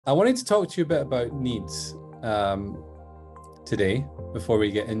I wanted to talk to you a bit about needs today before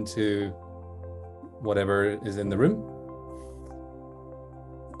we get into whatever is in the room.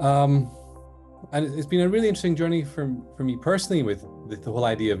 Um, and it's been a really interesting journey for me personally with the whole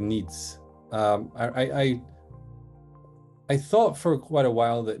idea of needs. Um, I, I, I I thought for quite a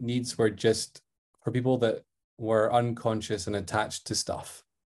while that needs were just for people that were unconscious and attached to stuff.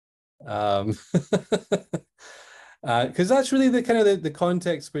 Um, because that's really the kind of the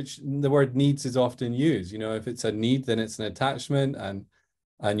context which the word needs is often used. You know, if it's a need, then it's an attachment,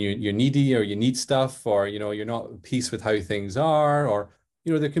 and you're needy or you need stuff, or you're not at peace with how things are, or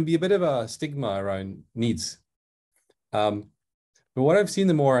there can be a bit of a stigma around needs. Um, but what I've seen,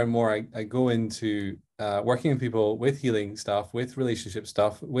 the more and more I go into working with people with healing stuff, with relationship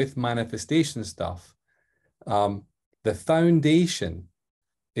stuff, with manifestation stuff, um, the foundation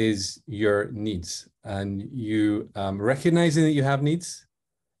is your needs, and you recognizing that you have needs,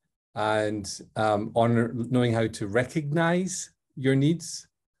 and honor knowing how to recognize your needs,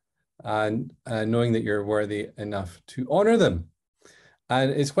 and knowing that you're worthy enough to honor them.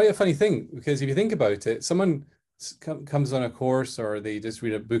 And it's quite a funny thing because if you think about it, someone comes on a course or they just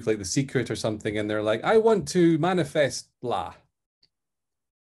read a book like The Secret or something, and they're like, I want to manifest blah.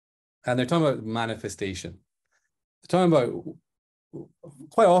 And they're talking about manifestation. They're talking about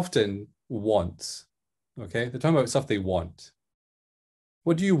quite often wants. Okay. They're talking about stuff they want.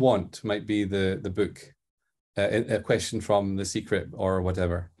 What do you want might be the book, a question from The Secret or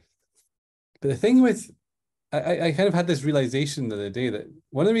whatever. But the thing with, I kind of had this realization the other day that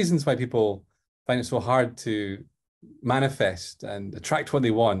one of the reasons why people find it so hard to manifest and attract what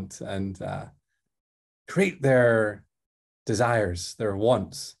they want and create their desires, their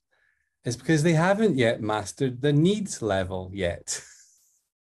wants, is because they haven't yet mastered the needs level yet.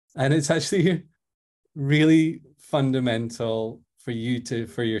 And it's actually really fundamental for you to,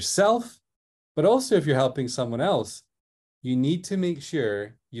 for yourself, but also if you're helping someone else, you need to make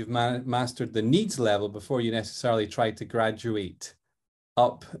sure you've mastered the needs level before you necessarily try to graduate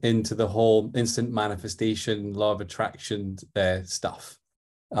up into the whole instant manifestation, law of attraction stuff.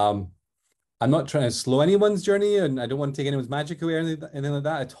 Um, I'm not trying to slow anyone's journey, and I don't want to take anyone's magic away or anything like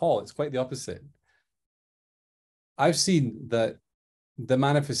that at all. It's quite the opposite. I've seen that the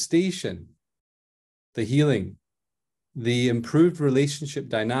manifestation, the healing, the improved relationship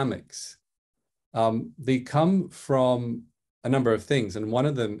dynamics, they come from a number of things. And one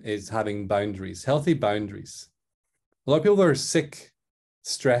of them is having boundaries, healthy boundaries. A lot of people are sick,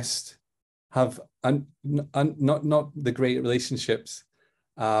 stressed, have not the great relationships,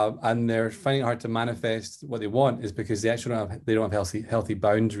 and they're finding it hard to manifest what they want is because they don't have healthy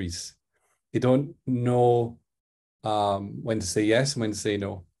boundaries. They don't know when to say yes and when to say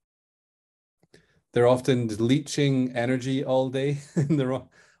no. They're often leeching energy all day,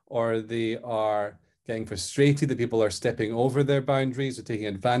 or they are getting frustrated that people are stepping over their boundaries or taking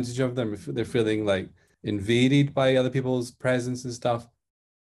advantage of them. They're feeling like invaded by other people's presence and stuff.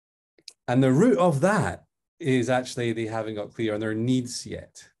 And the root of that is actually they haven't got clear on their needs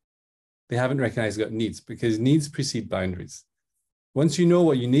yet. They haven't recognized they've got needs because needs precede boundaries. Once you know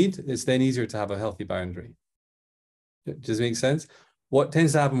what you need, it's then easier to have a healthy boundary. Does it make sense? What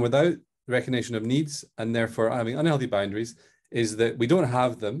tends to happen without recognition of needs and therefore having unhealthy boundaries is that we don't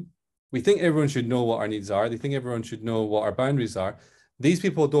have them. We think everyone should know what our needs are. They think everyone should know what our boundaries are. These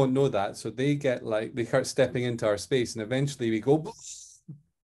people don't know that. So they get like, they start stepping into our space, and eventually we go,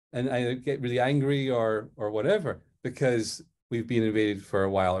 and I get really angry or whatever because we've been invaded for a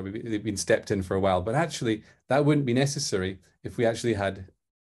while, or they've been stepped in for a while. But actually, that wouldn't be necessary if we actually had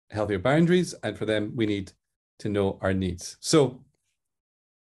healthier boundaries. And for them, we need to know our needs. So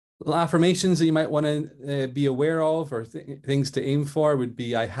affirmations that you might want to be aware of, or things to aim for, would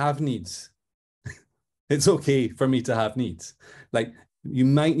be I have needs. It's okay for me to have needs. Like, you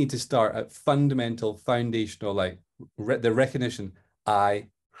might need to start at fundamental, foundational, like the recognition I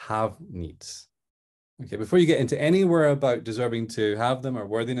have needs. Okay, before you get into anywhere about deserving to have them or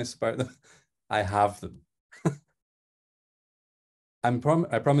worthiness about them, I have them. I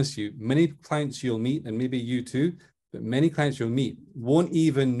promise you, many clients you'll meet, and maybe you too, but many clients you'll meet won't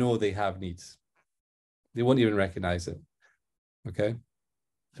even know they have needs. They won't even recognize it. Okay.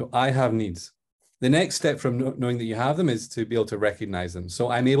 So I have needs. The next step from knowing that you have them is to be able to recognize them.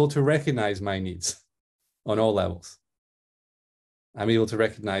 So I'm able to recognize my needs on all levels. I'm able to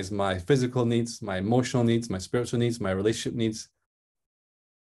recognize my physical needs, my emotional needs, my spiritual needs, my relationship needs.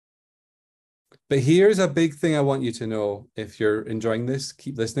 But here's a big thing I want you to know. If you're enjoying this,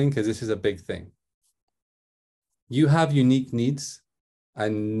 keep listening because this is a big thing. You have unique needs,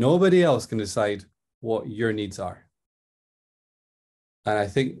 and nobody else can decide what your needs are. And I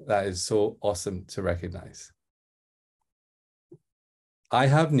think that is so awesome to recognize. I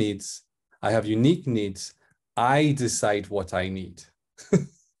have needs. I have unique needs. I decide what I need,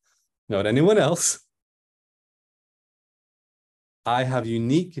 not anyone else. I have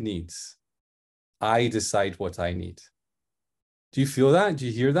unique needs. I decide what I need. Do you feel that? Do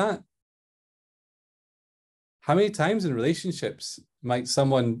you hear that? How many times in relationships might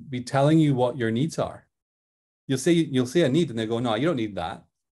someone be telling you what your needs are? You'll say a need and they go, no, you don't need that.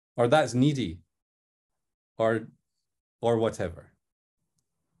 Or that's needy. Or whatever.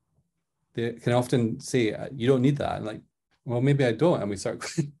 They can often say, you don't need that. And like, well, maybe I don't. And we start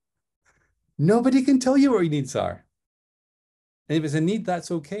nobody can tell you what your needs are. And if it's a need,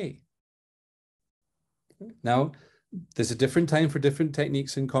 that's okay. Now, there's a different time for different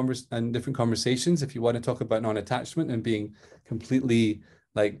techniques and different conversations. If you want to talk about non-attachment and being completely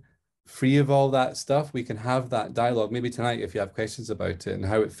like free of all that stuff, we can have that dialogue maybe tonight if you have questions about it and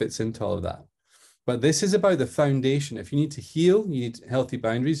how it fits into all of that. But this is about the foundation. If you need to heal, you need healthy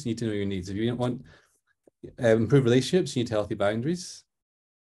boundaries, you need to know your needs. If you want improved relationships, you need healthy boundaries.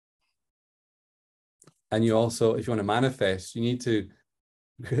 And you also, if you want to manifest, you need to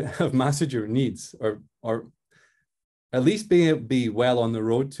have mastered your needs or at least be well on the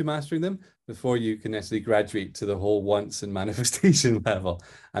road to mastering them before you can necessarily graduate to the whole wants and manifestation level.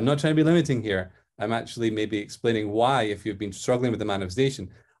 I'm not trying to be limiting here. I'm actually maybe explaining why, if you've been struggling with the manifestation,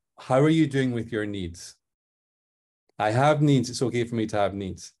 how are you doing with your needs? I have needs. It's okay for me to have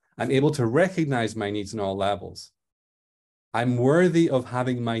needs. I'm able to recognize my needs in all levels. I'm worthy of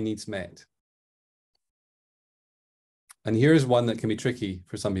having my needs met. And here's one that can be tricky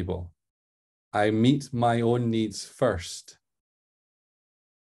for some people. I meet my own needs first.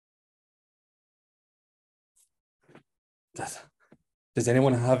 Does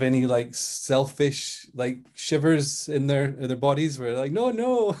anyone have any like selfish like shivers in their bodies where they're like,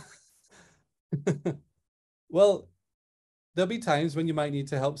 no. Well, there'll be times when you might need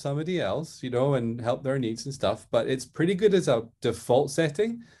to help somebody else, and help their needs and stuff, but it's pretty good as a default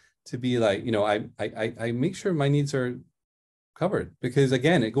setting to be like, I make sure my needs are covered, because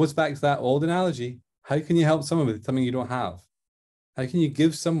again, it goes back to that old analogy. How can you help someone with something you don't have? How can you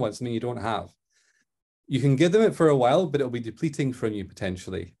give someone something you don't have? You can give them it for a while, but it'll be depleting from you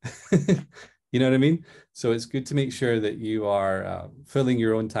potentially. You know what I mean? So it's good to make sure that you are filling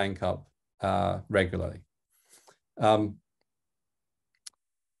your own tank up regularly.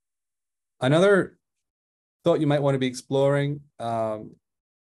 Another thought you might want to be exploring, I'm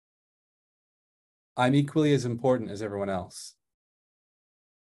equally as important as everyone else.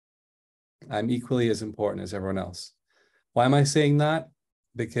 I'm equally as important as everyone else. Why am I saying that?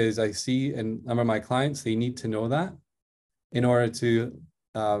 Because I see in a number of my clients, they need to know that in order to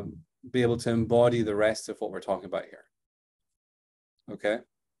be able to embody the rest of what we're talking about here. Okay?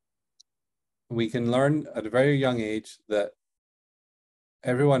 We can learn at a very young age that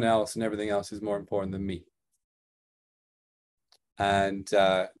everyone else and everything else is more important than me. And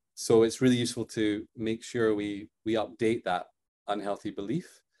so it's really useful to make sure we update that unhealthy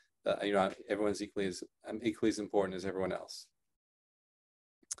belief that everyone's equally as important as everyone else.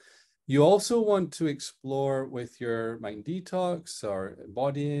 You also want to explore with your mind detox or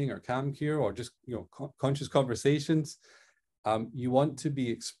embodying or calm cure or just conscious conversations. You want to be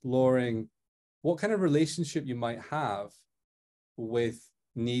exploring what kind of relationship you might have with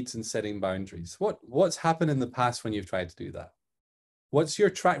needs and setting boundaries. What's happened in the past when you've tried to do that? What's your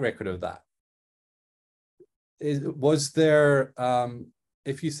track record of that? Was there,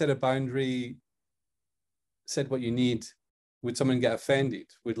 if you set a boundary, said what you need, would someone get offended?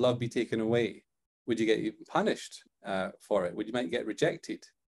 Would love be taken away? Would you get punished for it? You might get rejected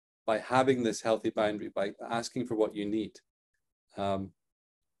by having this healthy boundary, by asking for what you need?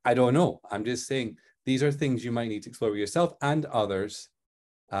 I don't know. I'm just saying these are things you might need to explore with yourself and others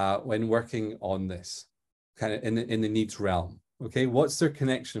when working on this kind of in the needs realm. Okay, what's their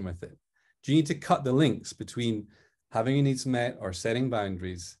connection with it? Do you need to cut the links between having your needs met or setting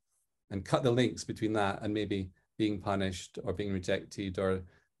boundaries, and cut the links between that and maybe being punished or being rejected or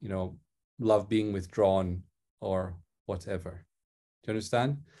love being withdrawn or whatever? Do you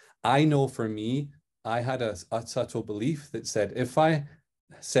understand? I know for me, I had a subtle belief that said if I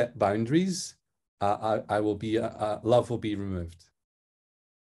set boundaries, I will be love will be removed.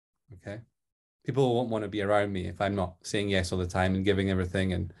 Okay, people won't want to be around me if I'm not saying yes all the time and giving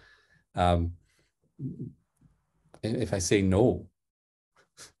everything, and if I say no,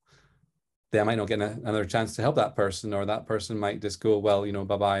 then I might not get another chance to help that person, or that person might just go, well,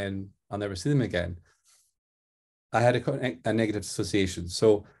 bye-bye, and I'll never see them again. I had a negative association.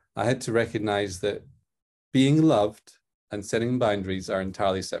 So I had to recognize that being loved and setting boundaries are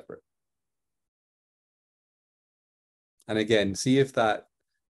entirely separate. And again, see if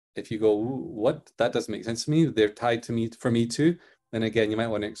you go, what, that doesn't make sense to me, they're tied to me, for me too. Then again, you might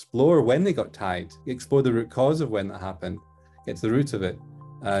want to explore when they got tied, explore the root cause of when that happened, get to the root of it,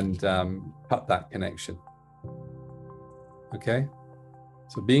 and cut that connection. Okay?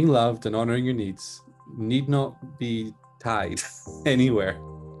 So being loved and honoring your needs need not be tied anywhere.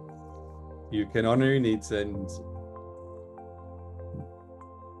 You can honor your needs and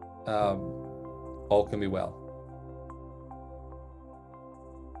all can be well.